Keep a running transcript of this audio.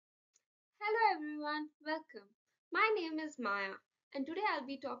everyone, welcome. My name is Maya, and today I'll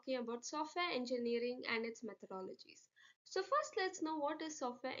be talking about software engineering and its methodologies. So, first, let's know what is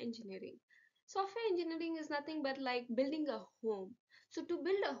software engineering. Software engineering is nothing but like building a home. So, to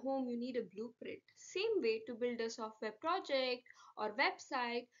build a home, you need a blueprint. Same way, to build a software project or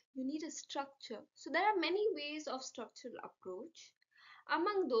website, you need a structure. So, there are many ways of structural approach.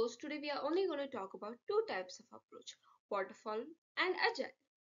 Among those, today we are only going to talk about two types of approach: waterfall and agile.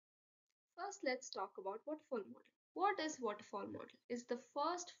 First, let's talk about waterfall model. What is waterfall model? It's the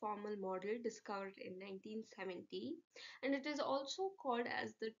first formal model discovered in 1970, and it is also called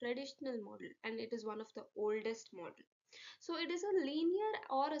as the traditional model, and it is one of the oldest model. So it is a linear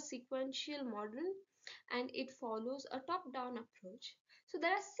or a sequential model, and it follows a top-down approach. So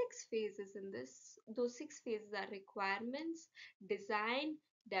there are six phases in this. Those six phases are requirements, design,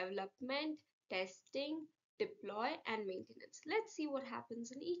 development, testing, deploy, and maintenance. Let's see what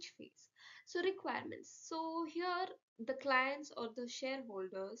happens in each phase. So requirements. So here the clients or the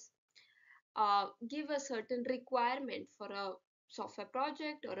shareholders give a certain requirement for a software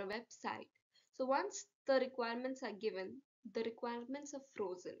project or a website. So once the requirements are given, the requirements are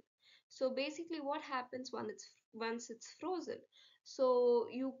frozen. So basically what happens once it's frozen, so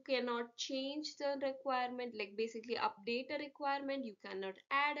you cannot change the requirement, like basically update a requirement, you cannot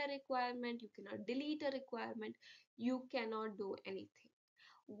add a requirement, you cannot delete a requirement, you cannot do anything.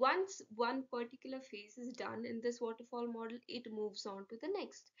 Once one particular phase is done in this waterfall model, it moves on to the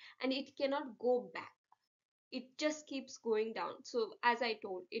next, and it cannot go back. It just keeps going down. So as I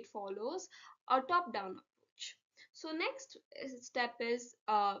told, it follows a top down approach. So next step is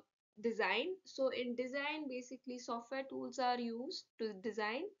design. So in design, basically software tools are used to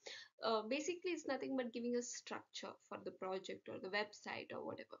design. Basically it's nothing but giving a structure for the project or the website or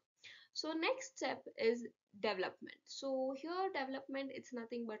whatever. So next step is development. So here development, it's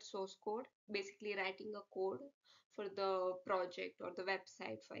nothing but source code, basically writing a code for the project or the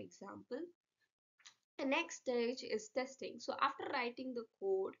website, for example. The next stage is testing. So after writing the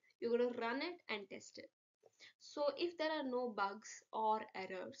code, you're going to run it and test it. So if there are no bugs or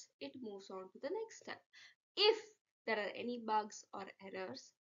errors, it moves on to the next step. If there are any bugs or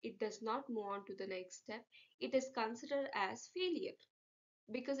errors, it does not move on to the next step. It is considered as failure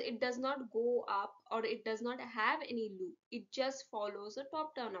because it does not go up or it does not have any loop. It just follows a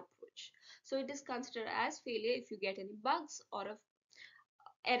top-down approach. So it is considered as failure if you get any bugs or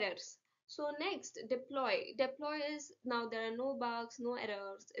errors. So next, deploy. Deploy is now there are no bugs, no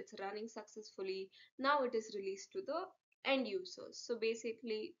errors. It's running successfully. Now it is released to the end users. So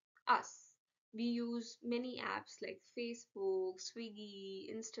basically us. We use many apps like Facebook,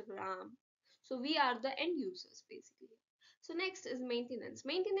 Swiggy, Instagram. So we are the end users basically. So next is maintenance.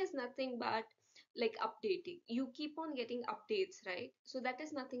 Maintenance is nothing but like updating. You keep on getting updates, right? So that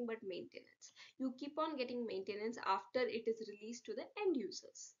is nothing but maintenance. You keep on getting maintenance after it is released to the end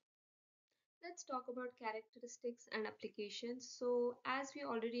users. Let's talk about characteristics and applications. So as we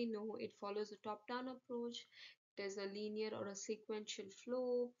already know, it follows a top-down approach. It is a linear or a sequential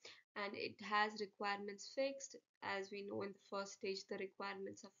flow, and it has requirements fixed. As we know, in the first stage, the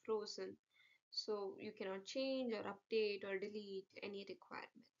requirements are frozen. So you cannot change or update or delete any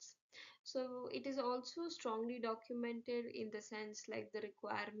requirements. So it is also strongly documented in the sense like the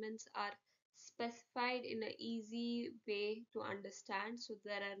requirements are specified in an easy way to understand, so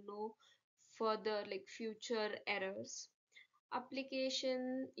there are no further like future errors.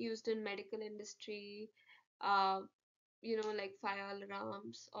 Application used in medical industry, uh, like fire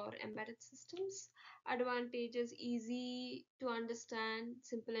alarms or embedded systems. Advantages: easy to understand,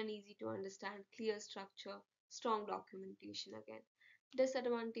 simple and easy to understand, clear structure, strong documentation again.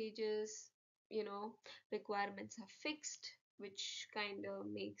 Disadvantages, you know, requirements are fixed, which kind of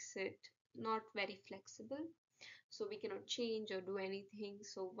makes it not very flexible. So we cannot change or do anything.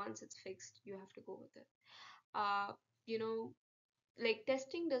 So once it's fixed, you have to go with it. Uh, you know, like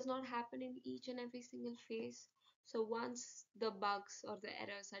testing does not happen in each and every single phase. So once the bugs or the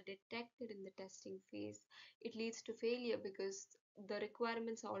errors are detected in the testing phase, it leads to failure because the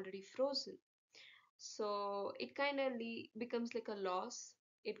requirements are already frozen. So it kind of becomes like a loss.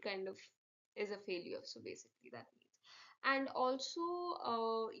 It kind of is a failure. So basically that means. And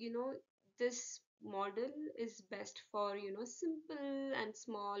also, this model is best for, simple and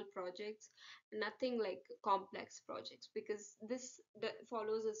small projects, nothing like complex projects, because this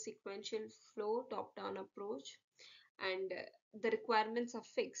follows a sequential flow top-down approach, and the requirements are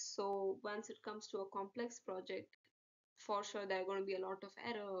fixed. So once it comes to a complex project, for sure there are going to be a lot of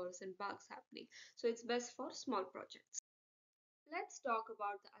errors and bugs happening. So it's best for small projects. Let's talk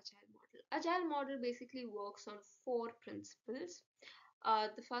about the agile model. Agile model basically works on four principles.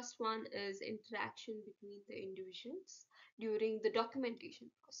 The first one is interaction between the individuals during the documentation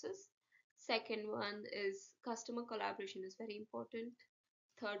process. Second one is customer collaboration is very important.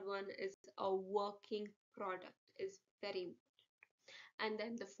 Third one is a working product is very important. And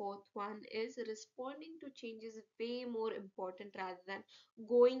then the fourth one is responding to changes is way more important rather than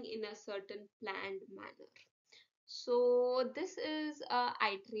going in a certain planned manner. So this is a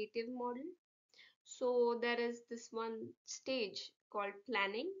iterative model. So there is this one stage called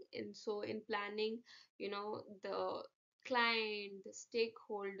planning. And so in planning, the client, the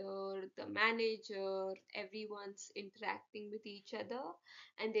stakeholder, the manager, everyone's interacting with each other,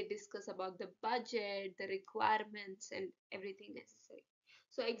 and they discuss about the budget, the requirements, and everything necessary.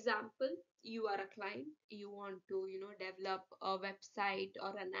 So example, you are a client, you want to, develop a website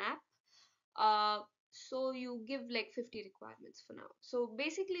or an app. So you give like 50 requirements for now. So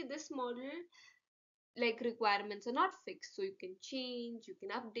basically this model, like, requirements are not fixed, so you can change, you can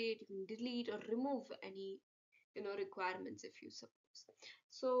update, you can delete or remove any requirements if you suppose.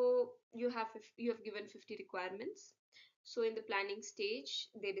 So you have given 50 requirements. So in the planning stage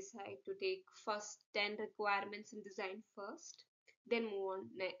they decide to take first 10 requirements and design first, then move on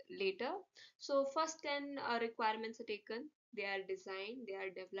later. So first 10 requirements are taken, they are designed, they are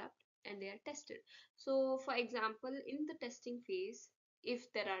developed, and they are tested. So for example, in the testing phase,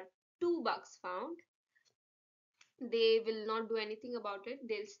 if there are two bugs found, they will not do anything about it,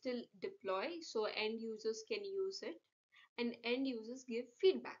 they'll still deploy so end users can use it, and end users give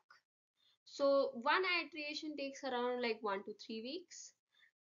feedback. So one iteration takes around like 1 to 3 weeks.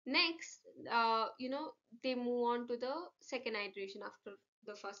 Next, they move on to the second iteration after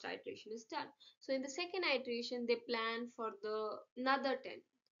the first iteration is done. So in the second iteration they plan for the another 10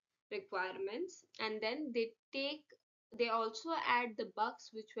 requirements, and then they also add the bugs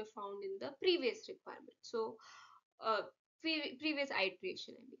which were found in the previous requirement. So uh, previous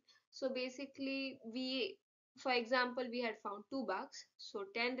iteration, I mean. So basically we, for example, we had found two bugs, so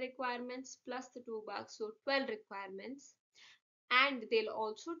 10 requirements plus the two bugs, so 12 requirements. And they'll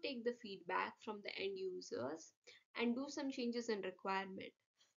also take the feedback from the end users and do some changes in requirement.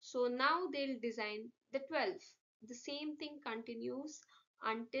 So now they'll design the 12. The same thing continues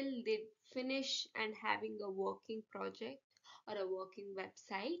until they finish and having a working project or a working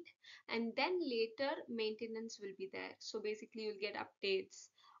website, and then later maintenance will be there. So basically you'll get updates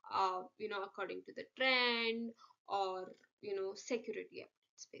according to the trend, or security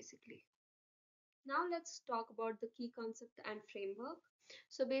updates basically. Now let's talk about the key concept and framework.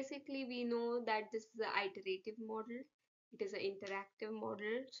 So basically we know that this is an iterative model. It is an interactive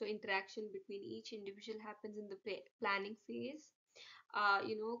model. So interaction between each individual happens in the planning phase.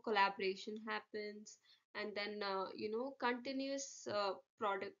 Collaboration happens, and then continuous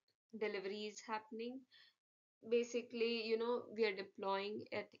product delivery is happening. Basically, we are deploying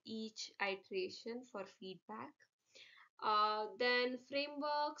at each iteration for feedback. Then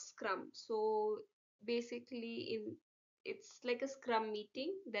framework Scrum. So basically, it's like a Scrum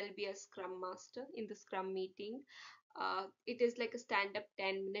meeting. There'll be a Scrum Master in the Scrum meeting. It is like a stand-up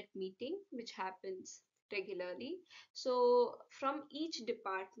 10-minute meeting which happens regularly. So from each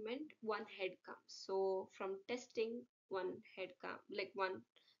department, one head comes. So from testing, one head comes, like one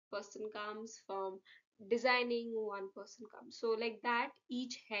person comes. From designing, one person comes. So like that,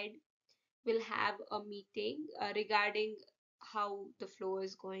 each head will have a meeting regarding how the flow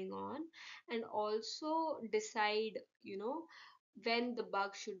is going on, and also decide when the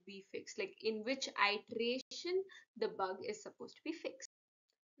bug should be fixed, like in which iteration the bug is supposed to be fixed.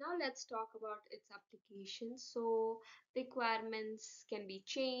 Now let's talk about its applications. So requirements can be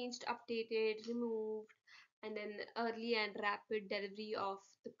changed, updated, removed, and then early and rapid delivery of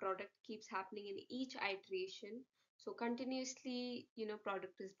the product keeps happening in each iteration. So continuously,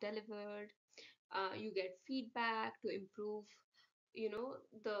 product is delivered. You get feedback to improve,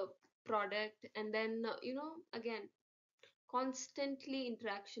 the product, and then again, constantly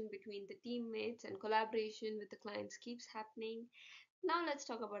interaction between the teammates and collaboration with the clients keeps happening. Now let's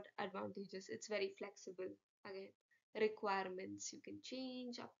talk about advantages. It's very flexible. Again, requirements you can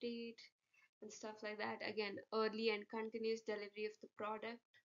change, update, and stuff like that. Again, early and continuous delivery of the product.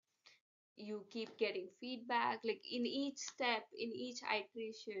 You keep getting feedback, like in each step, in each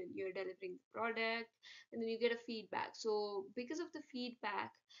iteration you're delivering the product, and then you get a feedback. So because of the feedback,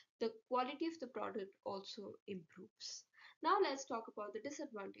 the quality of the product also improves. Now let's talk about the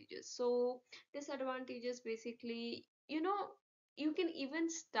disadvantages. So disadvantages, basically, you can even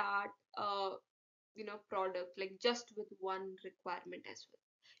start a product like just with one requirement as well.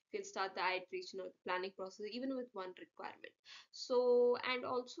 You can start the iteration or the planning process even with one requirement. So, and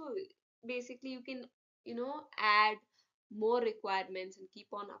also basically you can add more requirements and keep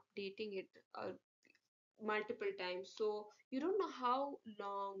on updating it multiple times. So you don't know how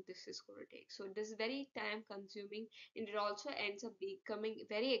long this is going to take. So it is very time consuming, and it also ends up becoming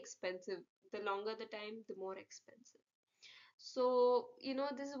very expensive. The longer the time, the more expensive. So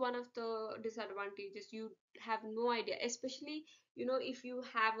this is one of the disadvantages. You have no idea, especially if you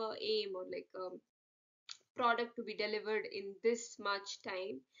have a aim or like a product to be delivered in this much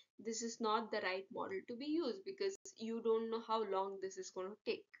time. This is not the right model to be used because you don't know how long this is going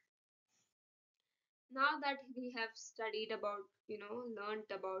to take. Now that we have studied about, learned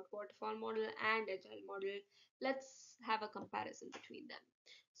about waterfall model and agile model, let's have a comparison between them.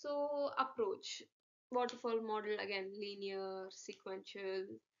 So approach: waterfall model, again, linear, sequential,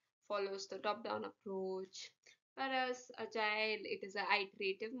 follows the top down approach, whereas agile, it is an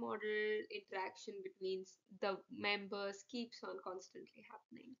iterative model. Interaction between the members keeps on constantly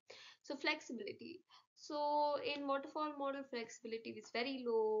happening. So flexibility: so in waterfall model, flexibility is very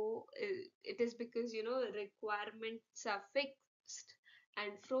low. It is because requirements are fixed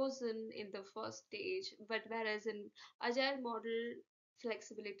and frozen in the first stage. But whereas in agile model,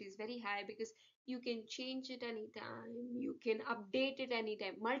 flexibility is very high because you can change it anytime, you can update it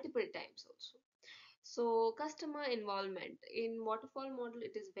anytime, multiple times also. So customer involvement in waterfall model,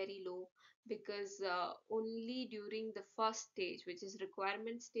 it is very low because only during the first stage, which is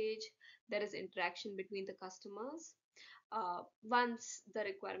requirement stage, there is interaction between the customers. Once the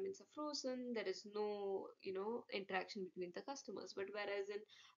requirements are frozen, there is no interaction between the customers. But whereas in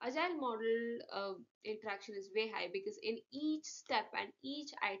agile model, interaction is way high because in each step and each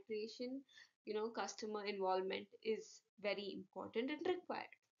iteration, customer involvement is very important and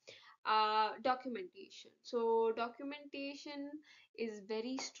required. Documentation: so documentation is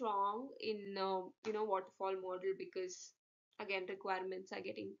very strong in waterfall model because again requirements are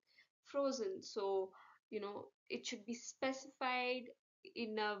getting frozen. So it should be specified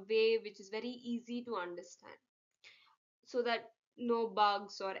in a way which is very easy to understand so that no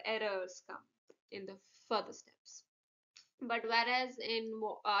bugs or errors come in the further steps. But whereas in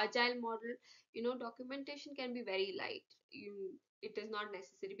agile model, documentation can be very light. It is not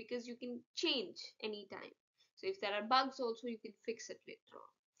necessary because you can change anytime. So if there are bugs also, you can fix it later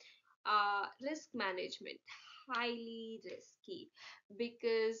on. Risk management: highly risky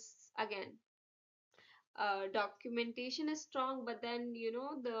because again, documentation is strong, but then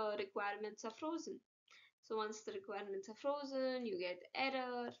the requirements are frozen. So once the requirements are frozen, you get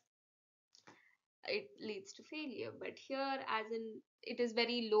error, it leads to failure. But here, as in, it is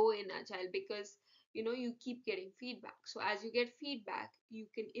very low in agile because you keep getting feedback. So as you get feedback, you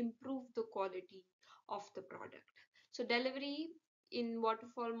can improve the quality of the product. So delivery in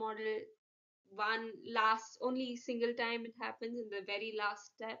waterfall model, one last only single time it happens in the very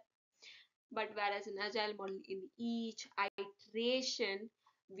last step. But whereas in agile model, in each iteration,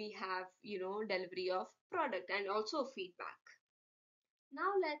 we have delivery of product and also feedback.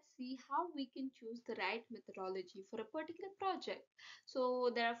 Now let's see how we can choose the right methodology for a particular project.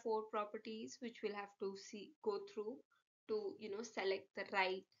 So there are four properties which we'll have to go through to select the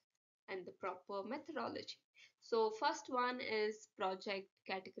right and the proper methodology. So first one is project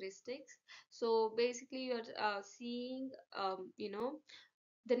characteristics. So basically you're seeing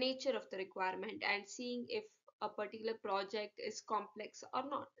the nature of the requirement and seeing if a particular project is complex or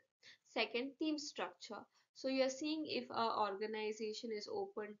not. Second, team structure. So you're seeing if a organization is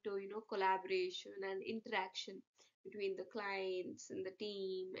open to collaboration and interaction between the clients and the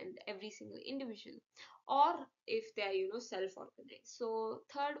team and every single individual, or if they are self-organized. So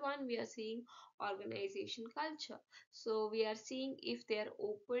third one, we are seeing organization culture. So we are seeing if they are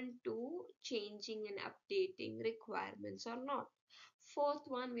open to changing and updating requirements or not. Fourth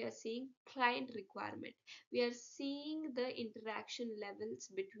one, we are seeing client requirement. We are seeing the interaction levels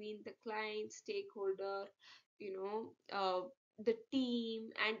between the client, stakeholder, the team,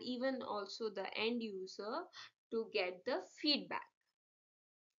 and even also the end user to get the feedback.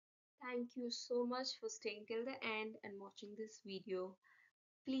 Thank you so much for staying till the end and watching this video.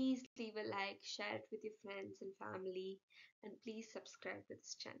 Please leave a like, share it with your friends and family, and please subscribe to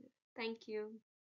this channel. Thank you.